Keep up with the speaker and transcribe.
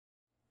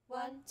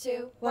1,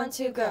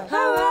 2, go.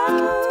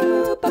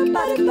 Hello,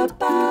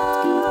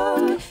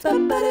 ba-ba-da-ba-ba.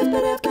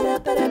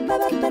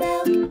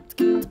 Ba-ba-da-ba-da-ba-da-ba-da-ba-da.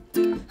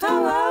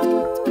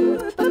 Hello,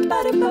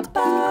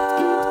 ba-ba-da-ba-ba.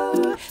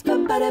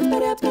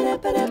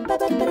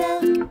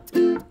 Ba-ba-da-ba-da-ba-da-ba-da-ba-da.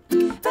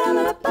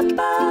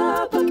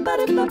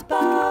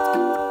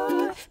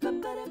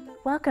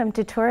 Welcome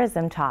to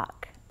Tourism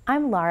Talk.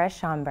 I'm Laura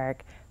Schomburg,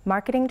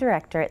 Marketing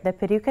Director at the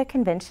Paducah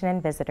Convention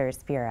and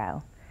Visitors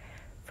Bureau.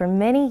 For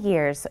many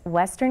years,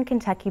 Western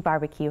Kentucky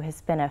barbecue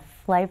has been a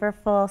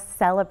flavorful,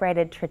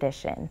 celebrated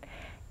tradition.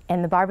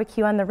 And the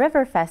Barbecue on the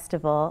River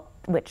Festival,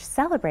 which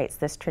celebrates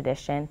this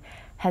tradition,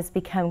 has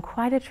become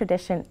quite a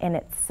tradition in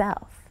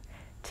itself.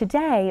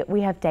 Today,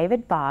 we have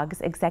David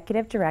Boggs,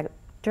 Executive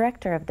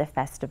Director of the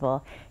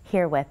festival,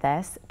 here with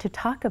us to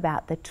talk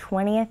about the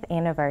 20th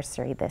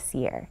anniversary this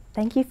year.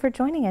 Thank you for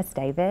joining us,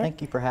 David.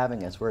 Thank you for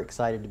having us. We're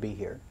excited to be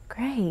here.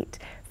 Great.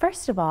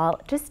 First of all,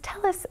 just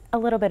tell us a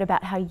little bit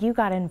about how you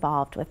got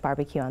involved with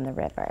Barbecue on the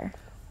River.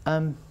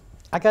 I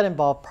got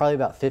involved probably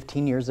about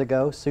 15 years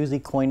ago. Susie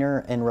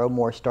Coiner and Roe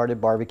Moore started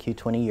barbecue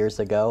 20 years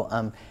ago.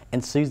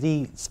 And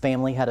Susie's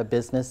family had a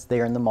business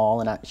there in the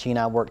mall, and she and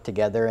I worked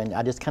together, and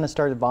I just kind of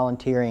started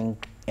volunteering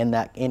in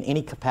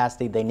any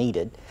capacity they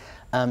needed.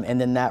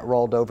 And then that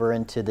rolled over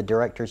into the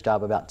director's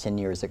job about 10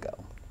 years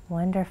ago.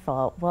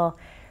 Wonderful. Well,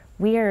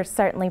 we are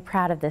certainly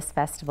proud of this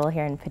festival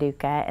here in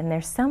Paducah, and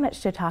there's so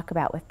much to talk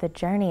about with the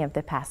journey of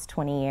the past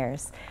 20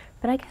 years.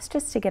 But I guess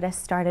just to get us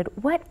started,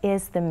 what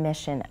is the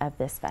mission of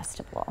this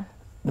festival?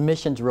 The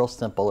mission's real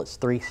simple. It's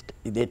three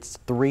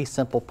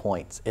simple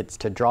points. It's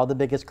to draw the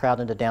biggest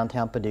crowd into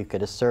downtown Paducah,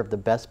 to serve the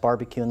best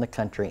barbecue in the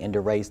country, and to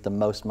raise the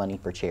most money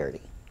for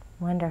charity.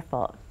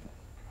 Wonderful.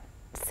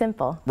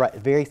 Simple. Right,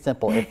 very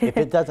simple. If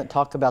it doesn't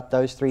talk about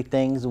those three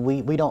things,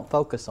 we don't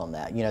focus on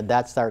that. You know,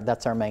 that's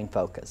our main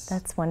focus.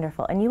 That's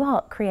wonderful. And you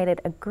all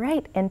created a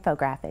great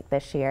infographic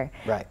this year.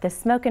 Right. The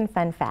Smokin'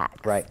 Fun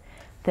Facts. Right.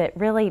 That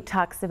really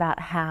talks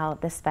about how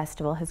this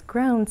festival has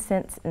grown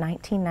since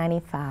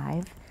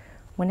 1995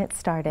 when it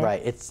started.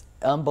 Right. It's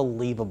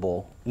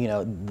unbelievable, you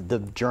know, the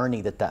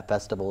journey that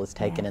festival has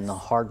taken, yes, and the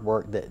hard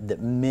work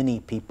that many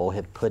people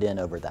have put in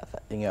over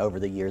over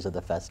the years of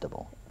the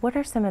festival. What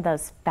are some of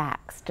those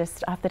facts,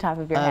 just off the top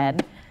of your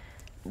head?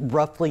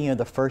 Roughly, you know,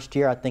 the first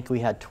year I think we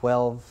had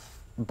 12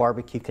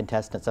 barbecue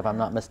contestants, if I'm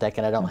not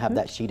mistaken. I don't have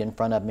that sheet in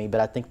front of me, but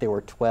I think there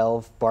were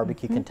 12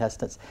 barbecue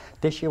contestants.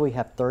 This year we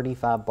have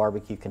 35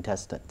 barbecue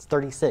contestants.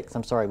 36,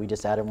 I'm sorry, we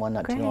just added one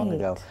not too long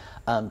ago.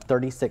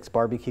 36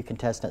 barbecue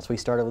contestants. We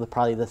started with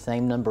probably the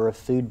same number of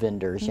food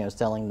vendors, you know,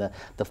 selling the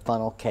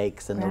funnel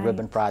cakes and the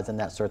ribbon fries and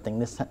that sort of thing.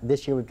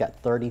 This year we've got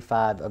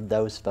 35 of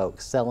those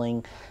folks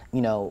selling,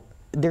 you know,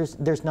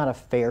 there's not a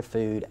fair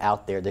food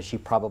out there that you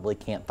probably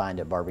can't find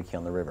at Barbecue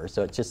on the River.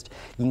 So it's just,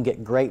 you can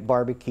get great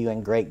barbecue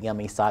and great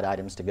yummy side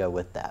items to go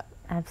with that.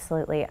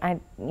 Absolutely.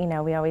 You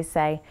know, we always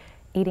say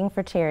eating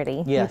for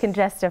charity. Yes. You can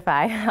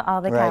justify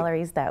all the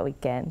calories that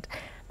weekend.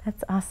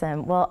 That's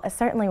awesome. Well,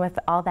 certainly with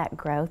all that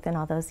growth and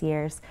all those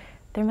years,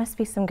 there must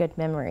be some good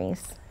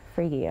memories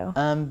for you.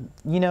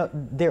 You know,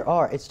 there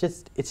are. It's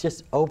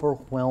just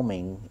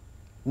overwhelming,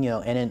 you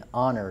know, and an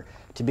honor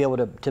to be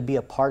able to be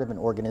a part of an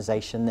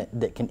organization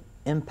that can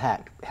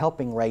impact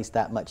helping raise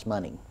that much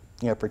money,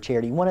 you know, for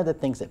charity. One of the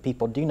things that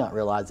people do not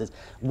realize is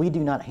we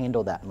do not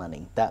handle that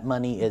money. That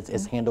money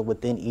is handled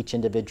within each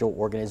individual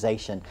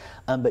organization.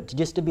 But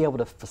just to be able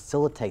to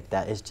facilitate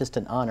that is just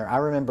an honor. I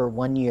remember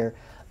one year,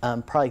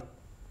 probably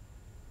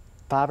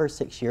 5 or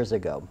 6 years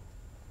ago,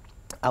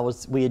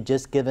 we had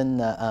just given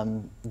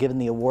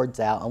the awards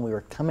out, and we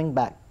were coming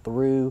back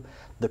through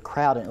the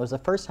crowd, and it was the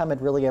first time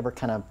I'd really ever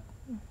kind of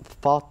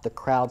fought the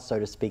crowd, so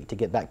to speak, to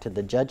get back to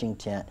the judging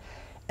tent.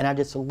 And I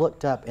just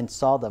looked up and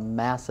saw the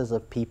masses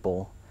of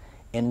people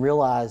and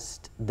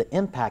realized the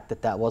impact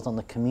that was on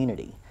the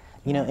community.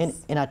 You know,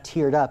 and I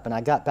teared up, and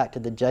I got back to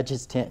the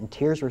judges' tent, and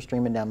tears were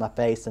streaming down my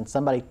face, and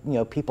somebody, you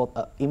know, people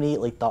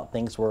immediately thought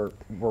things were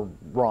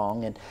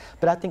wrong.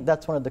 But I think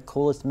that's one of the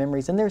coolest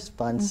memories, and there's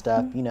fun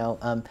stuff, you know.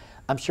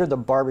 I'm sure the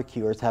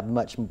barbecuers have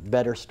much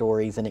better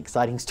stories and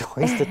exciting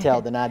stories to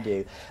tell than I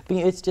do. But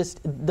you know, it's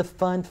just the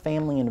fun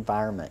family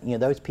environment. You know,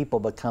 those people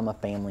become a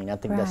family, and I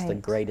think that's the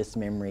greatest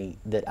memory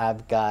that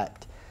I've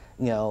got,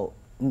 you know,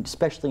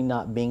 especially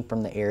not being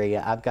from the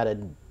area. I've got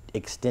an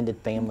extended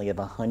family of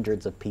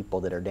hundreds of people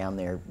that are down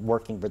there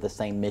working for the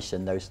same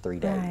mission those 3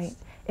 days. Right.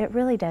 It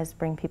really does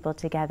bring people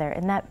together,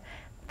 and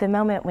the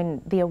moment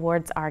when the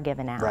awards are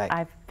given out,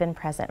 I've been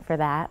present for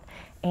that,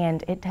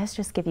 and it does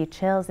just give you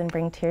chills and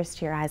bring tears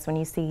to your eyes when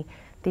you see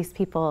these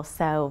people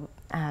so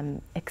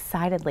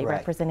excitedly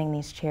representing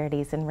these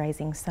charities and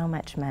raising so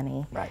much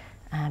money. Right.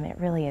 It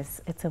really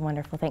is, it's a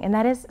wonderful thing. And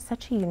that is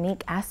such a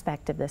unique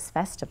aspect of this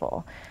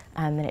festival,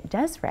 that it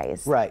does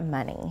raise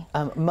money.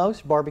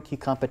 Most barbecue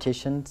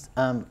competitions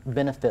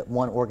benefit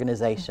one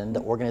organization,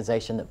 the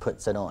organization that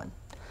puts it on,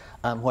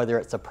 whether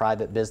it's a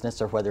private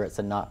business or whether it's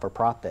a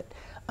not-for-profit.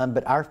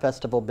 But our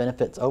festival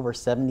benefits over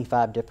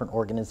 75 different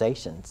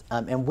organizations,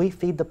 and we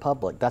feed the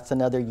public. That's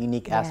another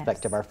unique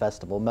aspect of our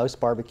festival. Most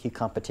barbecue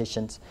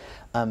competitions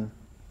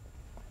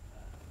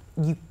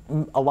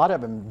A lot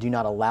of them do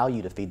not allow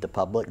you to feed the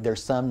public.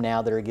 There's some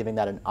now that are giving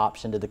that an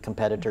option to the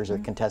competitors or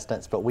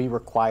contestants, but we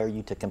require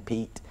you to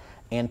compete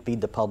and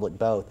feed the public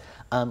both.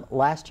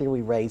 Last year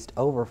we raised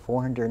over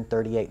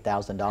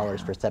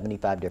 $438,000 for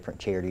 75 different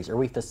charities, or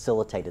we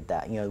facilitated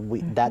that. You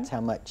know, that's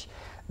how much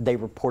they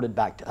reported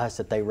back to us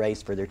that they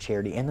raised for their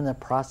charity. And in the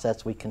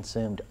process, we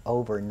consumed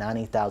over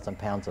 90,000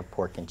 pounds of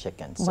pork and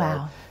chicken. So,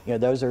 wow. you know,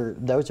 those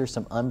are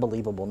some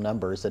unbelievable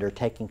numbers that are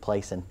taking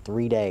place in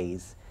 3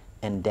 days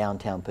in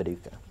downtown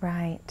Paducah.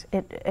 Right.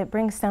 It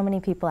brings so many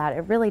people out.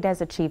 It really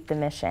does achieve the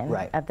mission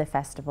of the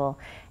festival.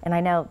 And I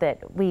know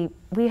that we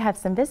have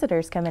some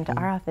visitors come into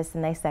our office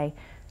and they say,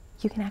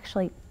 you can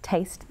actually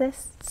taste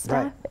this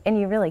stuff, and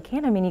you really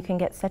can. I mean, you can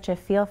get such a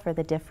feel for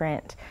the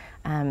different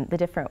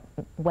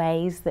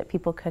ways that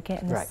people cook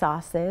it and the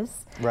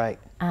sauces. Right.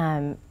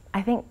 I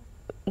think,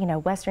 you know,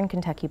 Western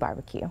Kentucky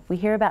barbecue. We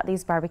hear about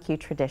these barbecue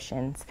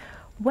traditions.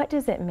 What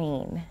does it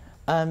mean?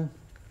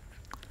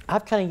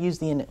 I've kind of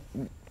used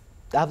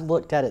I've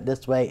looked at it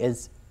this way: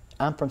 is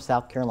I'm from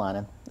South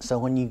Carolina, so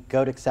when you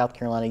go to South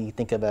Carolina, you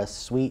think of a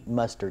sweet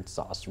mustard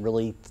sauce.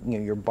 Really, you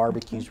know, your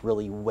barbecue's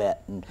really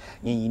wet, and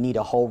you need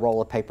a whole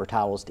roll of paper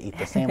towels to eat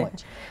the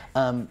sandwich.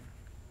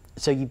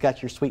 So you've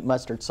got your sweet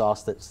mustard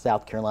sauce that's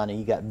South Carolina.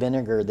 You got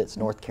vinegar that's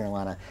North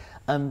Carolina.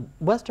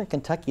 Western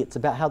Kentucky, it's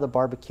about how the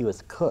barbecue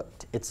is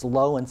cooked. It's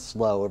low and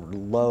slow, over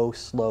low,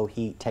 slow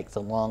heat, takes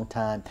a long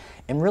time.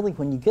 And really,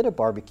 when you get a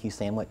barbecue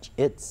sandwich,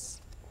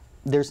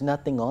 there's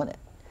nothing on it.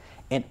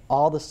 And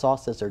all the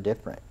sauces are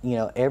different. You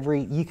know,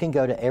 you can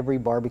go to every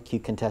barbecue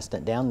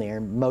contestant down there,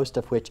 most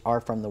of which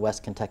are from the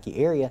West Kentucky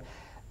area.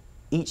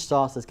 Each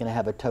sauce is going to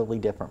have a totally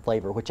different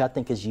flavor, which I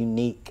think is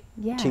unique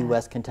to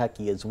West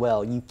Kentucky as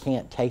well. You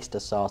can't taste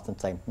a sauce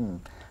and say,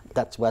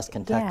 that's West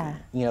Kentucky.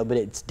 You know, but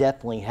it's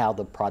definitely how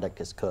the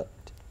product is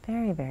cooked.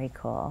 Very, very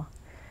cool.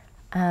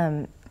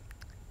 I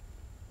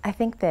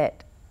think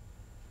that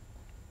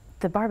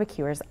the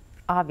barbecuers,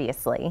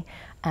 obviously,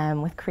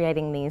 with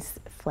creating these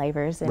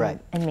flavors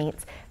and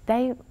meats,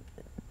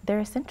 they're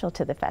essential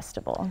to the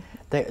festival.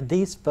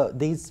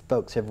 These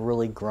folks have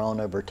really grown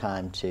over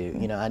time too.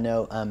 You know, I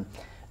know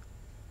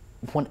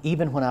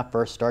even when I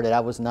first started,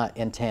 I was not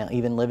in town,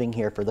 even living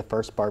here for the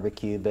first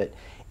barbecue, but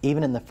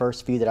even in the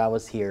first few that I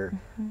was here,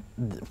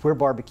 where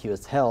barbecue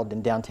is held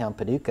in downtown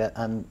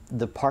Paducah,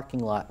 the parking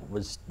lot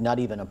was not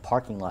even a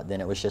parking lot then.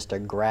 It was just a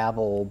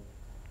gravel,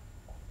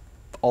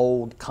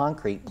 old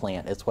concrete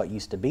plant is what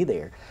used to be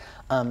there.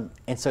 And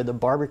so the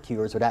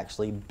barbecuers would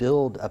actually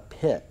build a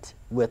pit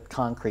with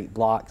concrete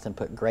blocks and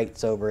put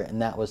grates over it,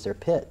 and that was their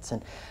pits.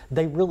 And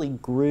they really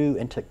grew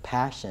and took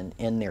passion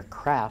in their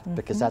craft,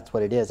 because that's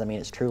what it is. I mean,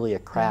 it's truly a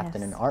craft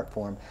and an art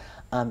form.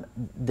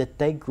 That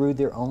they grew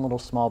their own little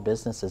small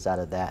businesses out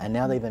of that, and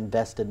now they've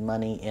invested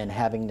money in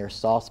having their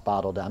sauce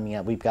bottled. I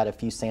mean, we've got a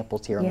few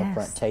samples here on the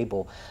front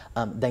table.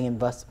 They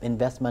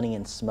invest money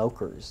in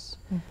smokers.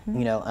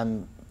 You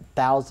know,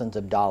 thousands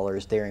of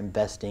dollars they're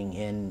investing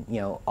in, you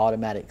know,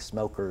 automatic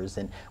smokers,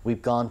 and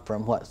we've gone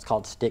from what's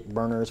called stick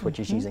burners, which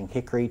is using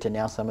hickory, to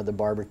now some of the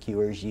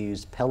barbecuers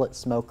use pellet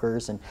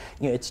smokers, and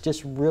you know, it's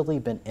just really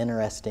been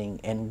interesting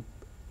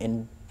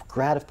and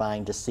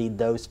gratifying to see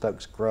those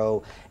folks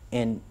grow.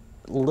 And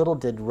little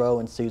did Roe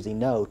and Susie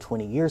know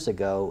 20 years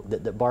ago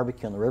that the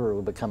Barbecue on the River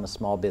would become a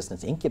small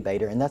business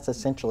incubator, and that's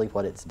essentially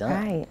what it's done.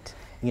 Right.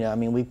 You know, I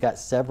mean, we've got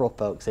several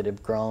folks that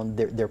have grown.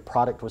 Their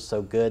product was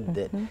so good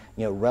that, you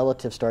know,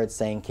 relatives started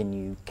saying, "Can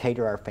you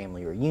cater our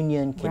family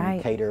reunion? Can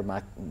you cater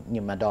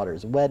my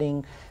daughter's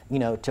wedding?" You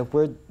know, to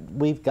where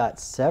we've got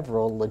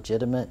several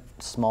legitimate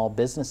small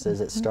businesses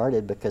that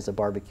started because of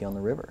Barbecue on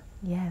the River.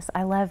 Yes,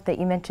 I love that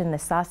you mentioned the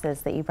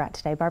sauces that you brought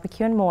today.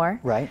 Barbecue and More.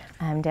 Right.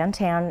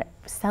 Downtown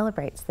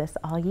celebrates this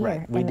all year.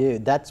 Right, we do.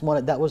 That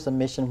was the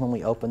mission when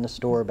we opened the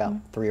store about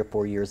 3 or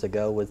 4 years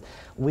ago. Was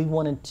we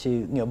wanted to,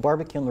 you know,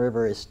 Barbecue on the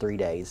River is 3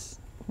 days.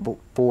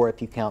 4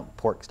 if you count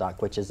pork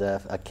stock, which is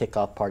a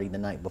kickoff party the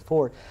night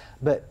before.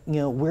 But you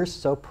know, we're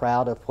so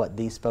proud of what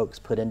these folks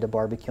put into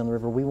Barbecue on the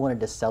River. We wanted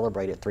to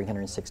celebrate it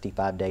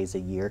 365 days a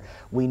year.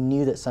 We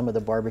knew that some of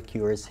the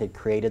barbecuers had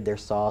created their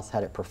sauce,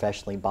 had it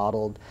professionally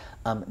bottled.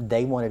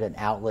 They wanted an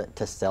outlet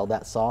to sell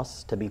that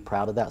sauce, to be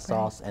proud of that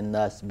sauce, and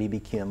thus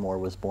BBQ and More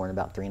was born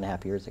about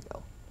 3.5 years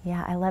ago.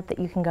 Yeah, I love that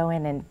you can go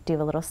in and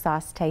do a little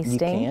sauce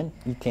tasting.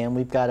 You can.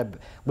 We've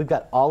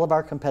got all of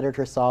our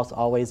competitor sauce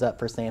always up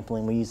for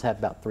sampling. We usually have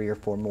about 3 or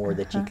 4 more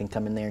that you can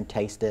come in there and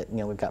taste it. You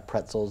know, we've got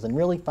pretzels, and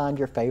really find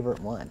your favorite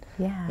one.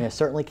 Yeah. You know,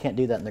 certainly can't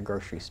do that in the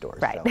grocery store.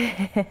 Right.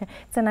 So.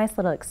 It's a nice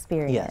little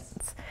experience.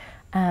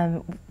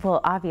 Yes.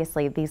 Well,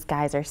 obviously these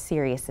guys are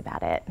serious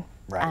about it.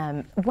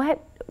 Right.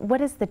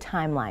 What is the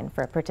timeline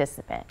for a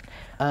participant?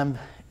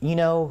 You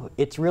know,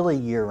 it's really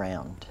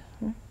year-round.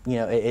 You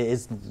know,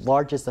 as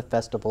large as the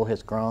festival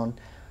has grown,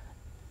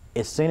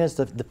 as soon as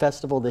the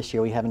festival this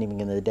year, we haven't even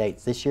given the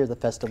dates. This year the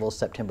festival is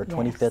September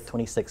 25th,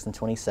 26th, and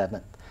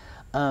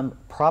 27th.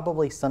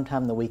 Probably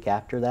sometime the week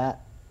after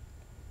that,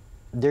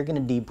 they're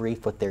going to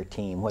debrief with their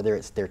team, whether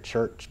it's their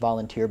church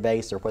volunteer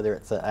base or whether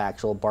it's an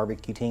actual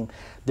barbecue team.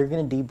 They're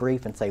going to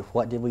debrief and say,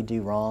 what did we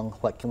do wrong?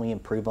 What can we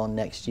improve on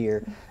next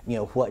year? You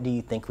know, what do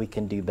you think we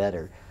can do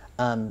better?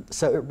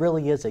 So it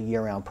really is a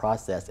year-round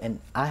process. And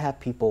I have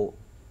people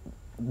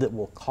that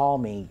will call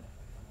me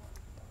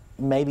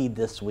maybe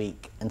this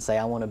week and say,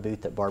 I want a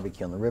booth at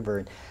Barbecue on the River.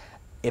 And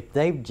if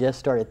they've just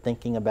started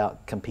thinking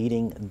about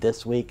competing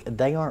this week,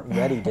 they aren't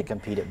ready to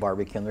compete at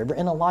Barbecue on the River.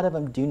 And a lot of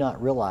them do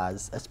not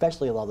realize,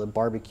 especially a lot of the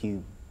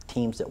barbecue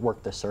teams that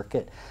work the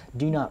circuit,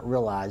 do not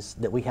realize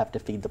that we have to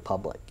feed the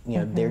public. You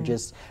know, they're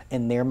just,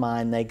 in their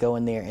mind, they go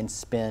in there and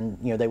spend,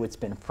 you know, they would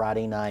spend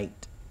Friday night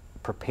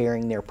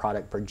preparing their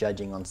product for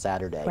judging on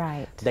Saturday.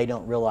 Right. They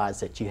don't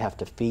realize that you have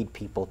to feed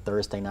people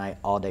Thursday night,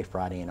 all day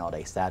Friday, and all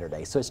day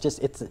Saturday. So it's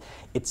just,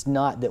 it's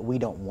not that we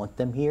don't want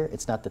them here.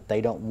 It's not that they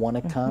don't want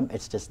to come.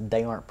 It's just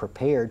they aren't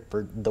prepared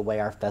for the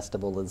way our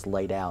festival is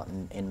laid out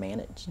and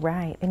managed.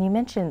 Right. And you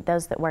mentioned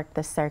those that work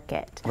the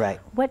circuit. Right.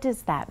 What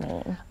does that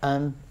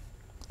mean?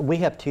 We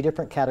have two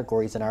different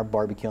categories in our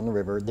Barbecue on the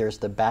River. There's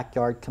the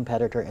backyard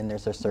competitor and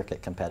there's a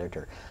circuit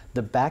competitor.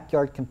 The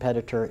backyard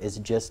competitor is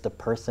just a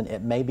person,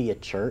 it may be a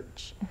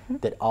church,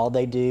 that all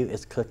they do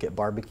is cook at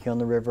Barbecue on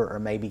the River or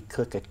maybe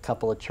cook a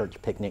couple of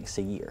church picnics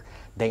a year.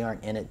 They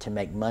aren't in it to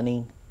make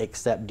money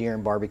except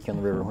during Barbecue on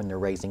the River when they're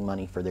raising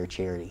money for their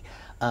charity.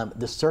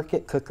 The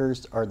circuit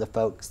cookers are the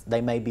folks,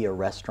 they may be a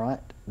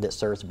restaurant that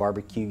serves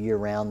barbecue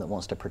year-round that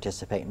wants to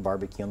participate in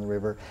Barbecue on the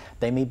River.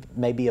 They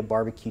may be a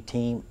barbecue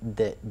team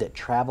that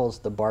travels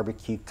the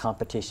barbecue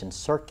competition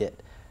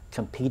circuit,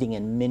 competing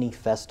in many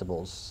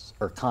festivals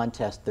or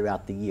contests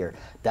throughout the year.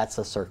 That's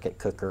a circuit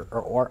cooker.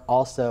 Or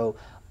also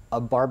a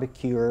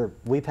barbecuer.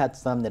 We've had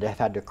some that have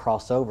had to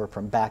cross over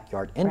from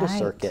backyard into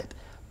circuit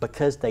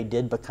because they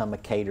did become a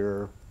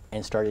caterer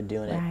and started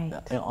doing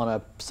it on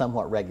a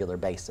somewhat regular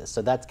basis.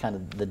 So that's kind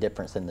of the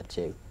difference in the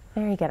two.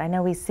 Very good. I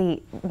know we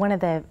see one of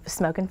the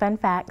Smoke and Fun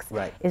facts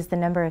is the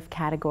number of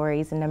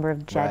categories and number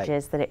of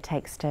judges that it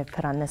takes to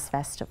put on this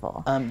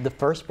festival. The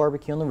first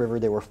Barbecue on the River,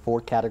 there were 4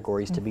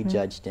 categories to be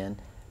judged in.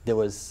 There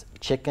was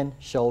chicken,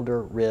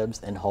 shoulder,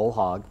 ribs, and whole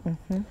hog.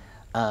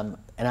 And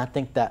I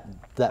think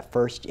that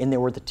first, and there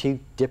were the 2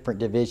 different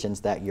divisions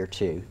that year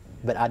too.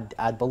 But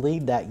I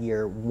believe that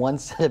year, one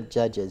set of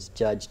judges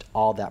judged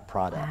all that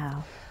product.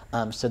 Wow.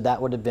 So that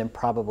would have been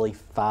probably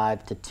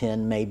 5 to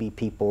 10 maybe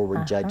people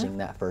were judging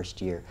that first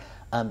year.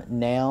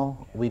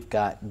 Now we've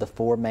got the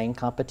 4 main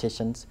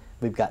competitions.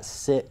 We've got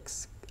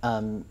 6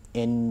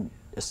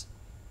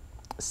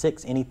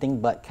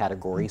 anything but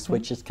categories,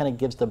 which just kind of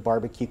gives the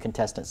barbecue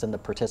contestants and the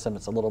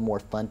participants a little more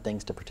fun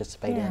things to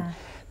participate in.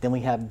 Then we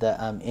have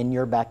the in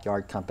your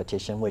backyard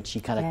competition, which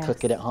you kind of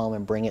cook it at home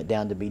and bring it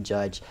down to be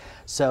judged.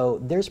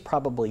 So there's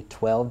probably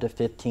 12 to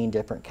 15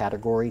 different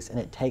categories, and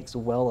it takes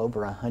well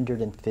over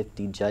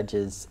 150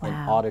 judges and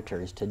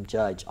auditors to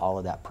judge all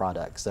of that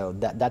product. So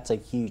that's a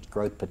huge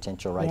growth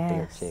potential right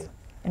there too.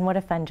 And what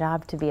a fun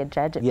job to be a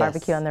judge at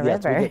Barbecue on the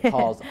River. Yes, we get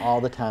calls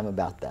all the time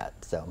about that.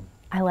 So.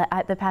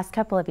 The past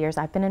couple of years,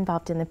 I've been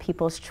involved in the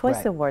People's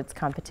Choice Awards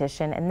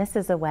competition, and this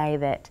is a way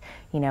that,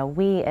 you know,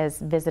 we as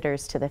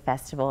visitors to the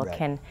festival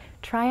can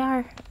try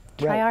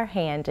our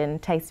hand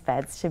and taste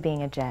buds to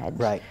being a judge.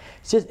 Right.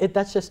 It's just,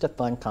 that's just a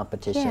fun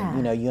competition.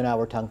 You know, you and I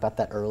were talking about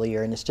that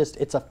earlier, and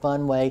it's a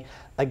fun way,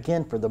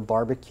 again, for the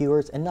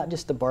barbecuers, and not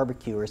just the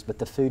barbecuers, but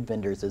the food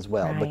vendors as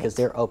well, because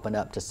they're open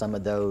up to some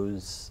of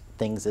those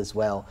things as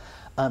well.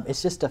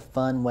 It's just a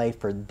fun way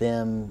for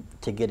them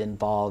to get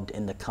involved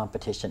in the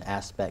competition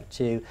aspect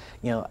too.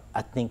 You know,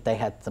 I think they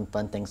had some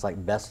fun things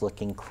like best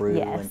looking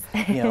crew and,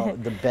 you know,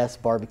 the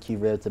best barbecue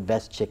ribs, the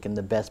best chicken,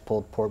 the best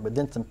pulled pork, but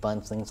then some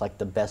fun things like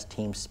the best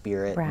team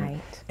spirit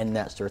and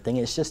that sort of thing.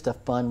 It's just a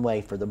fun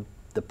way for the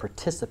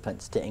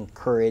participants to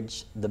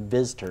encourage the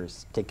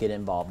visitors to get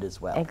involved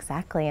as well.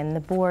 Exactly, and the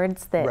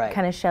boards that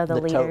kind of show the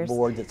leaders. The tote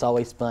boards, it's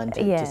always fun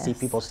to see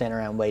people stand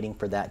around waiting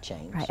for that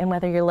change. Right, and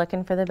whether you're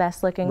looking for the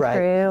best looking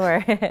crew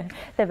or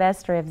the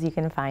best ribs, you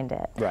can find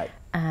it. Right.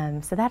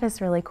 So that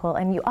is really cool.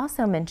 And you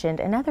also mentioned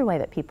another way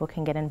that people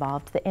can get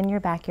involved, the In Your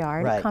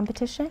Backyard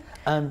competition.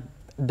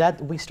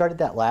 That we started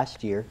that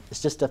last year. It's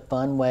just a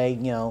fun way,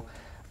 you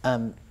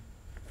know,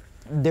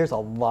 there's a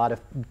lot of,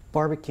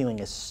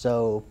 barbecuing is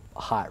so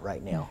hot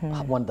right now,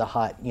 one of the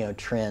hot, you know,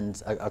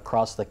 trends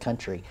across the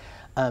country.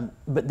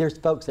 But there's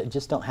folks that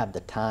just don't have the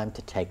time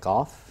to take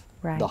off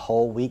the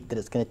whole week that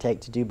it's going to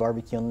take to do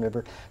Barbecue on the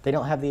River. They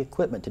don't have the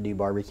equipment to do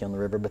Barbecue on the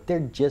River, but they're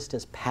just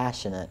as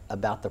passionate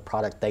about the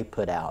product they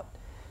put out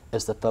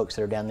as the folks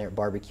that are down there at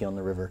Barbecue on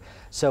the River.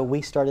 So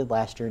we started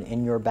last year an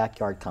In Your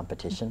Backyard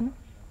competition.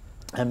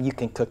 You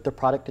can cook the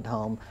product at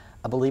home.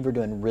 I believe we're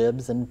doing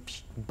ribs and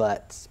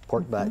butts,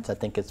 pork butts, I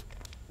think is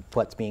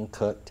what's being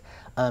cooked.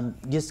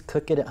 Just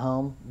cook it at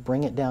home,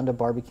 bring it down to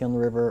Barbecue on the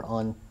River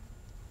on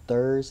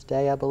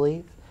Thursday, I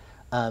believe.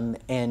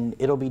 and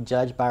it'll be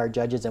judged by our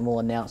judges, and we'll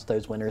announce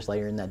those winners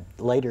later in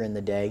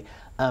the day.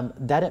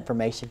 That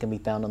information can be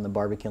found on the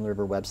Barbecue on the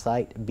River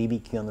website,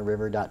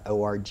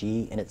 bbqontheriver.org,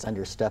 and it's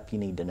under Stuff You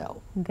Need to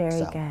Know.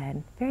 Very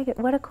good. Very good.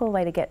 What a cool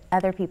way to get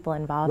other people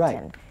involved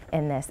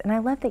in this. And I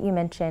love that you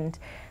mentioned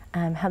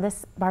how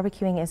this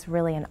barbecuing is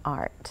really an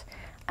art.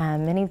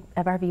 Many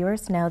of our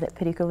viewers know that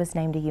Paducah was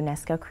named a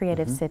UNESCO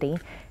Creative City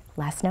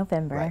last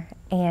November,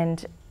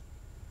 and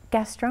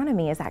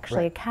gastronomy is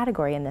actually a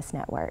category in this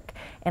network.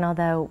 And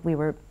although we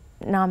were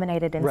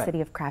nominated in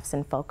City of Crafts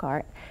and Folk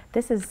Art,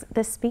 this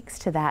speaks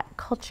to that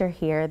culture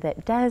here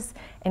that does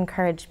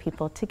encourage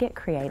people to get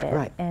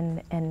creative,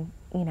 and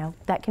you know,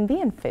 that can be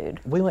in food.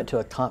 We went to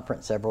a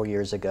conference several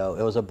years ago.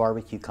 It was a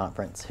barbecue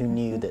conference. Who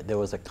knew that there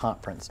was a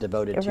conference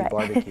devoted to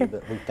barbecue?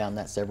 But we found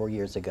that several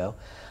years ago.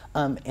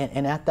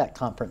 And at that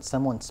conference,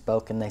 someone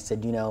spoke and they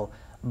said, you know,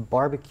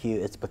 barbecue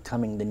is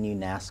becoming the new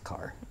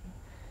NASCAR.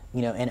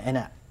 You know, and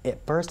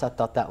at first I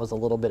thought that was a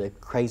little bit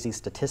of crazy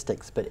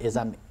statistics, but as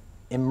I'm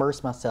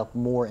immerse myself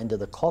more into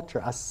the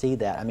culture, I see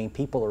that. I mean,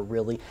 people are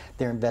really,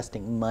 they're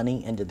investing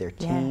money into their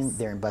team,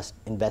 they're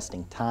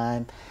investing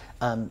time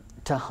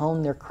to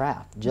hone their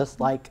craft.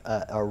 Just like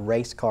a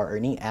race car or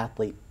any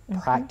athlete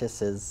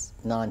practices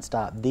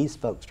nonstop, these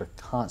folks are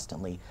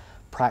constantly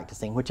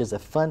practicing, which is a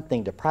fun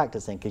thing to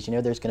practice in, because you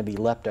know there's going to be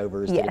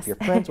leftovers that if you're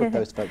friends with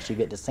those folks, you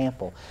get to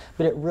sample.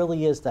 But it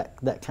really is that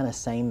kind of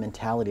same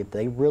mentality.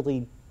 They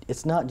really,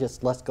 it's not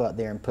just let's go out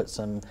there and put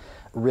some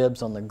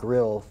ribs on the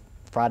grill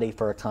Friday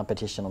for a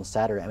competition on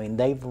Saturday. I mean,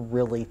 they've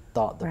really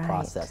thought the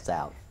process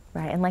out.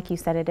 Right, and like you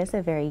said, it is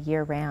a very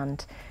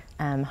year-round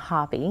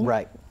hobby,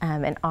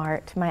 and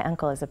art. My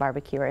uncle is a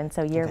barbecuer, and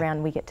so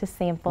year-round we get to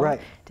sample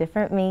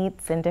different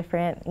meats and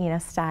different, you know,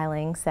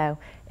 styling. So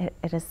it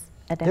is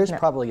a definite. There's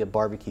probably a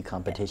barbecue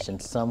competition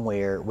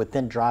somewhere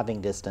within driving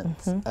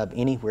distance of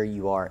anywhere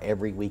you are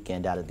every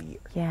weekend out of the year.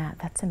 Yeah,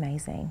 that's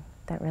amazing.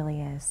 That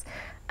really is.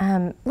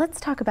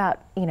 Let's talk about,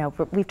 you know,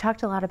 we've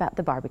talked a lot about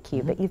the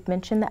barbecue, but you've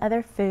mentioned the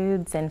other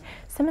foods and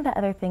some of the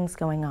other things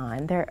going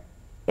on.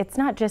 It's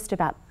not just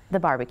about the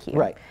barbecue.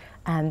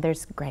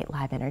 There's great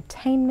live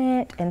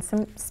entertainment and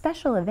some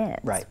special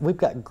events. We've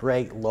got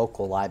great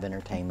local live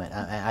entertainment.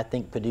 I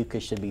think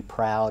Paducah should be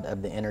proud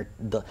of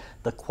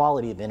the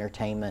quality of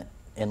entertainment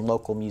and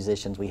local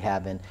musicians we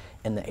have in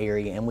the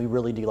area, and we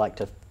really do like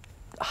to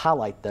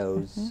highlight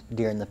those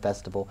during the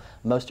festival.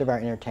 Most of our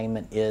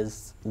entertainment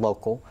is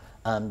local.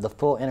 The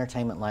full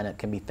entertainment lineup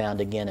can be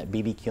found again at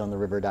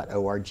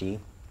bbqontheriver.org.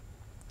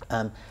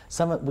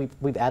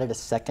 We've added a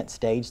second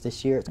stage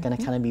this year. It's going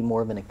to kind of be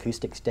more of an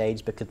acoustic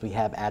stage because we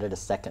have added a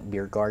second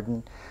beer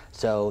garden.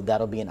 So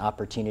that'll be an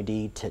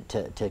opportunity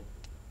to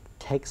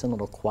take some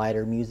little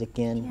quieter music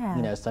in.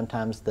 You know,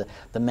 sometimes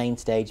the main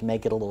stage may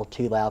get a little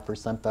too loud for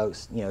some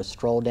folks. You know,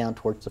 stroll down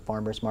towards the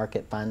farmers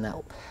market, find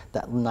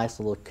that nice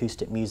little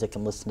acoustic music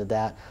and listen to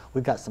that.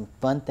 We've got some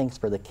fun things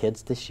for the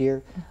kids this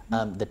year.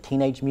 The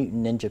Teenage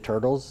Mutant Ninja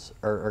Turtles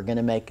are going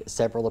to make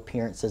several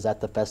appearances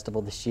at the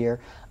festival this year.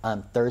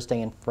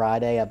 Thursday and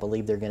Friday, I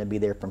believe they're going to be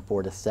there from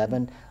 4 to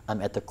 7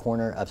 at the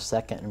corner of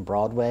 2nd and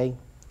Broadway.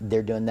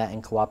 They're doing that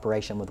in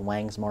cooperation with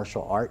Wang's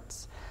Martial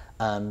Arts.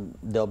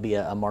 There'll be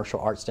a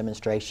martial arts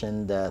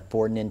demonstration. The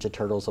 4 Ninja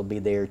Turtles will be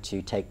there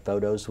to take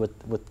photos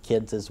with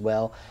kids as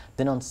well.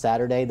 Then on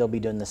Saturday, they'll be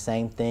doing the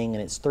same thing,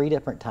 and it's 3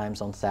 different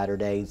times on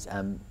Saturdays.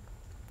 I'm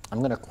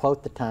going to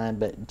quote the time,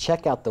 but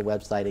check out the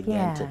website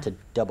again to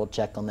double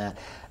check on that.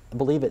 I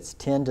believe it's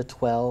 10 to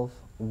 12,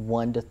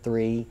 1 to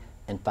 3,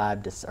 and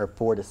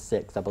 4 to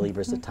 6, I believe,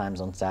 is the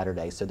times on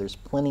Saturday. So there's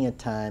plenty of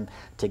time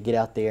to get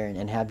out there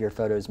and have your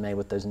photos made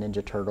with those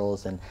Ninja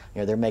Turtles. And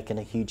you know, they're making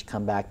a huge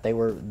comeback. They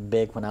were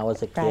big when I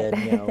was a kid,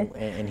 you know,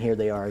 and here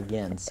they are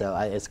again. So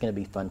it's going to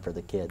be fun for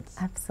the kids.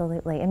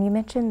 Absolutely. And you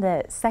mentioned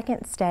the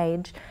second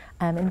stage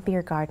in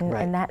Beer Garden,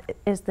 and that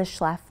is the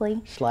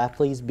Schlafly.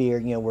 Schlafly's beer.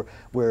 You know,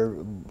 we're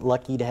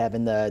lucky to have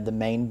in the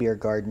main beer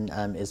garden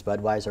is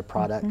Budweiser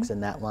products in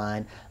that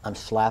line.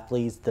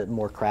 Schlafly's, the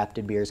more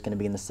crafted beer, is going to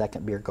be in the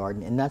second beer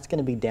garden, and that's going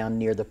to be down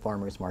near the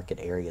farmers market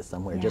area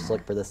somewhere. Just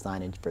look for the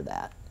signage for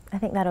that. I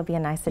think that'll be a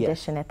nice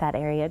addition at that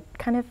area.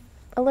 Kind of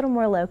a little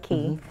more low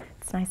key.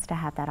 It's nice to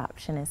have that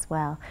option as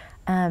well.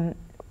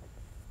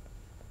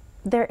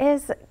 There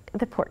is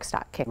the pork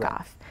stock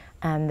kickoff.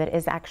 That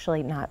is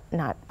actually not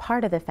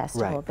part of the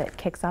festival, but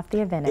kicks off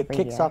the event every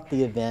year. It kicks off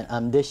the event.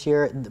 This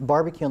year,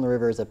 Barbecue on the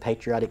River is a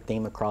patriotic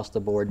theme across the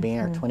board. Being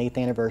our 20th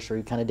anniversary,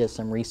 we kind of did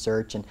some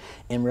research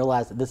and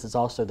realized that this is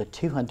also the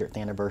 200th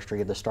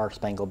anniversary of the Star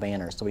Spangled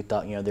Banner. So we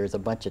thought, you know, there's a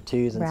bunch of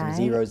 2s and some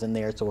 0s in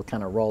there, so we'll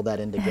kind of roll that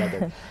in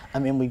together. I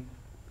mean, we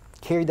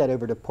carried that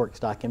over to Pork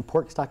Stock, and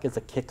Pork Stock is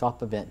a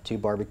kickoff event to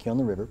Barbecue on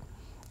the River.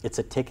 It's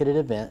a ticketed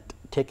event.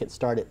 Tickets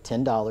start at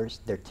 $10.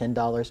 They're $10,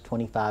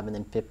 $25, and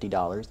then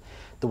 $50.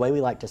 The way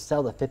we like to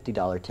sell the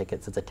 $50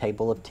 tickets is a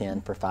table of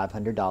 10 for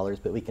 $500,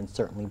 but we can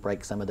certainly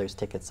break some of those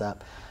tickets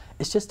up.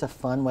 it's just a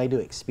fun way to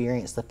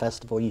experience the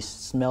festival. You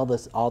smell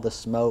all the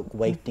smoke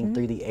wafting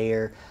through the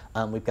air.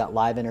 We've got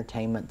live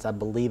entertainments. I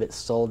believe it's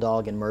Soul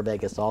Dog and Mer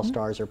Vegas All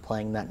Stars are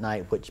playing that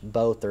night, which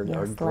both are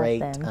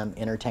great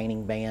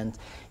entertaining bands.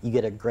 You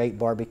get a great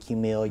barbecue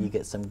meal. You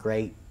get some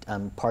great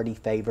party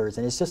favors,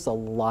 and it's just a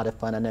lot of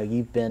fun. I know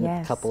you've been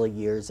a couple of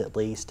years at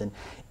least, and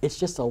it's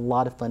just a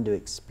lot of fun to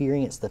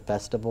experience the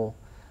festival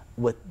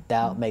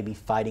without maybe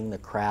fighting the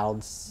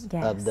crowds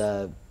of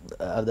the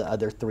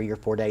other 3 or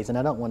 4 days. And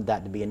I don't want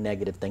that to be a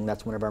negative thing.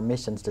 That's one of our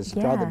missions, to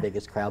draw the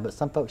biggest crowd, but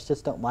some folks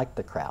just don't like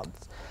the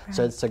crowds.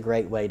 So it's a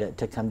great way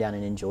to come down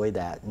and enjoy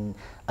that. And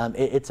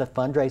it's a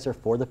fundraiser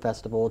for the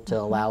festival to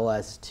allow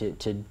us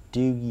to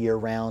do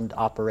year-round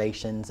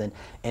operations and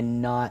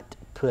not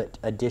put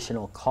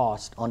additional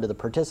cost onto the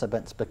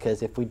participants,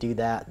 because if we do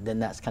that, then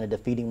that's kind of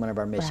defeating one of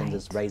our missions,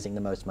 is raising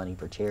the most money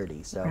for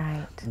charity. So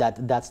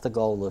that's the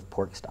goal of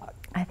Pork Stock.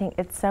 I think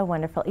it's so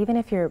wonderful. Even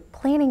if you're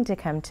planning to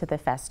come to the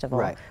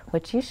festival,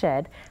 which you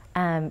should,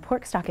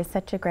 Pork Stock is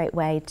such a great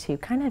way to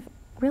kind of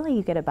really,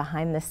 you get a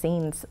behind the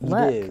scenes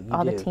look.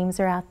 All the teams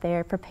are out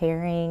there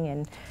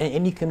preparing,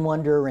 and you can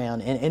wander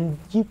around, and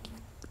you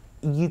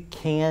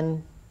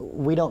can.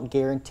 We don't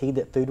guarantee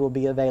that food will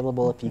be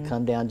available if you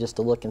come down just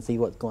to look and see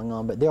what's going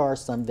on, but there are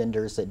some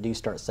vendors that do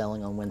start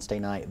selling on Wednesday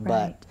night,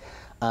 but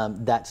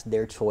that's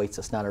their choice.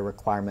 It's not a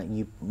requirement.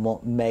 You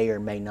may or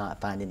may not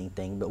find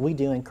anything, but we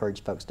do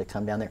encourage folks to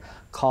come down there.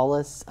 Call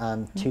us,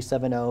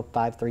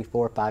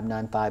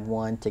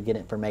 270-534-5951 to get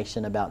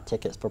information about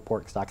tickets for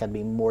Pork Stock. I'd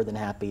be more than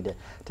happy to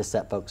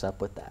set folks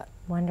up with that.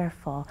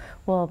 Wonderful.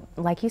 Well,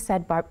 like you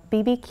said,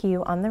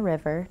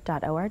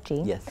 bbqontheriver.org.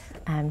 Yes.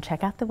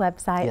 Check out the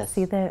website,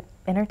 see the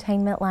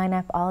entertainment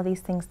lineup, all of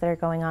these things that are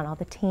going on, all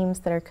the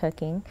teams that are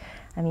cooking.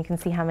 You can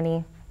see how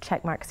many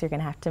check marks you're going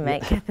to have to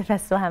make at the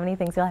festival, how many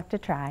things you'll have to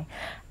try.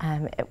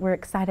 We're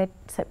excited,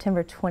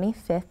 September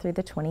 25th through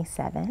the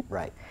 27th.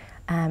 Right.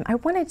 I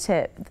wanted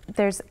to,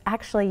 there's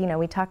actually, you know,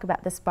 we talk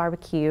about this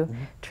barbecue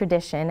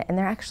tradition, and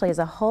there actually is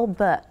a whole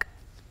book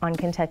on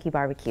Kentucky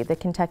barbecue, the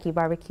Kentucky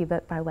Barbecue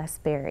Book by Wes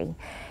Berry.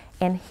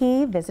 And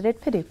he visited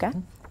Paducah,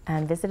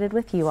 visited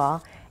with you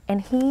all,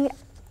 and he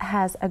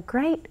has a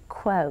great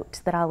quote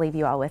that I'll leave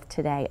you all with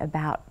today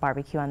about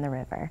barbecue on the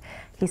river.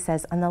 He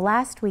says, on the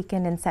last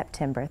weekend in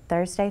September,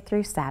 Thursday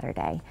through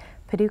Saturday,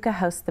 Paducah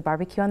hosts the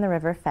Barbecue on the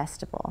River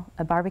Festival,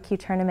 a barbecue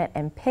tournament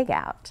and pig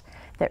out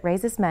that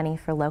raises money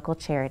for local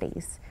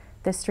charities.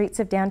 The streets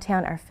of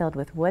downtown are filled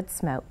with wood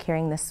smoke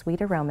carrying the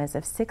sweet aromas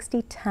of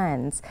 60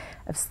 tons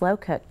of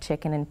slow-cooked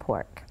chicken and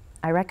pork.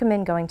 I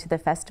recommend going to the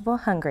festival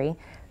hungry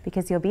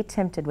because you'll be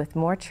tempted with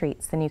more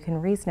treats than you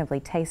can reasonably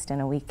taste in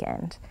a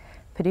weekend.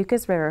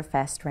 Paducah's River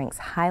Fest ranks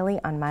highly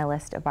on my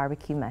list of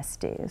barbecue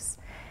must-dos.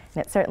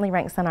 And it certainly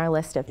ranks on our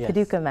list of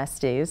Paducah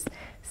must-dos.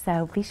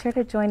 So be sure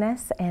to join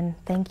us, and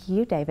thank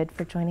you, David,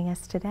 for joining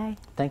us today.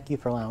 Thank you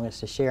for allowing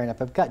us to share. And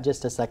if I've got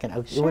just a second,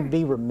 it would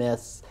be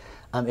remiss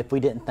if we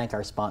didn't thank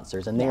our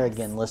sponsors, and they're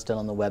again listed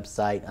on the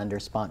website under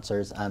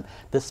sponsors.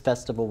 This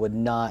festival would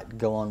not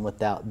go on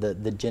without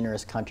the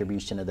generous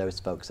contribution of those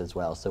folks as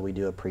well, so we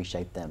do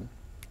appreciate them.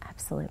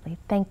 Absolutely.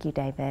 Thank you,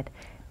 David.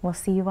 We'll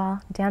see you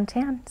all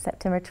downtown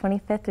September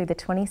 25th through the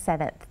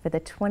 27th for the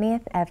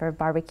 20th ever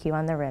Barbecue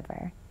on the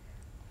River.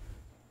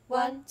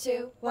 1,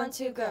 2, 1,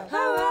 2, go.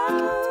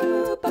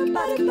 Hello,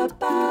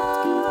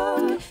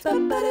 ba-ba-da-ba-ba.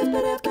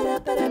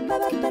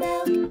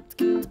 Ba-ba-da-ba-da-ba-da-ba-da-ba-da.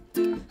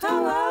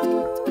 Hello,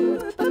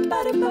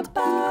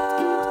 ba-ba-da-ba-ba.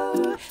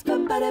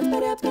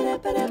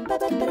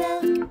 Ba-ba-da-ba-da-ba-da-ba-da-ba-da.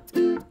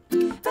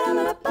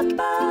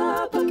 Ba-da-ba-da-ba-ba.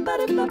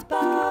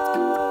 Ba-ba-da-ba-ba.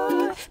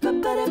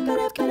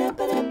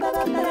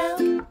 Ba-ba-da-ba-da-ba-da-ba-da-ba-da.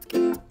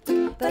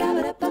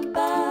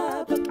 Ba-da-ba-da-ba-ba.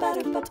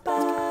 Ba-ba-da-ba-ba.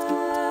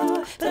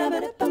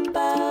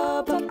 Ba-da-ba-da-ba-ba.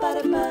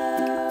 Ba-ba-da-ba.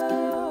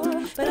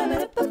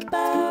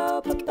 Ba-da-ba-da-ba-ba.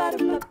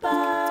 Ba-ba-da-ba-ba.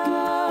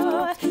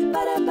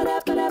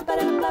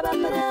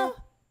 Ba-da-ba-da-ba-da-ba-da-ba-da.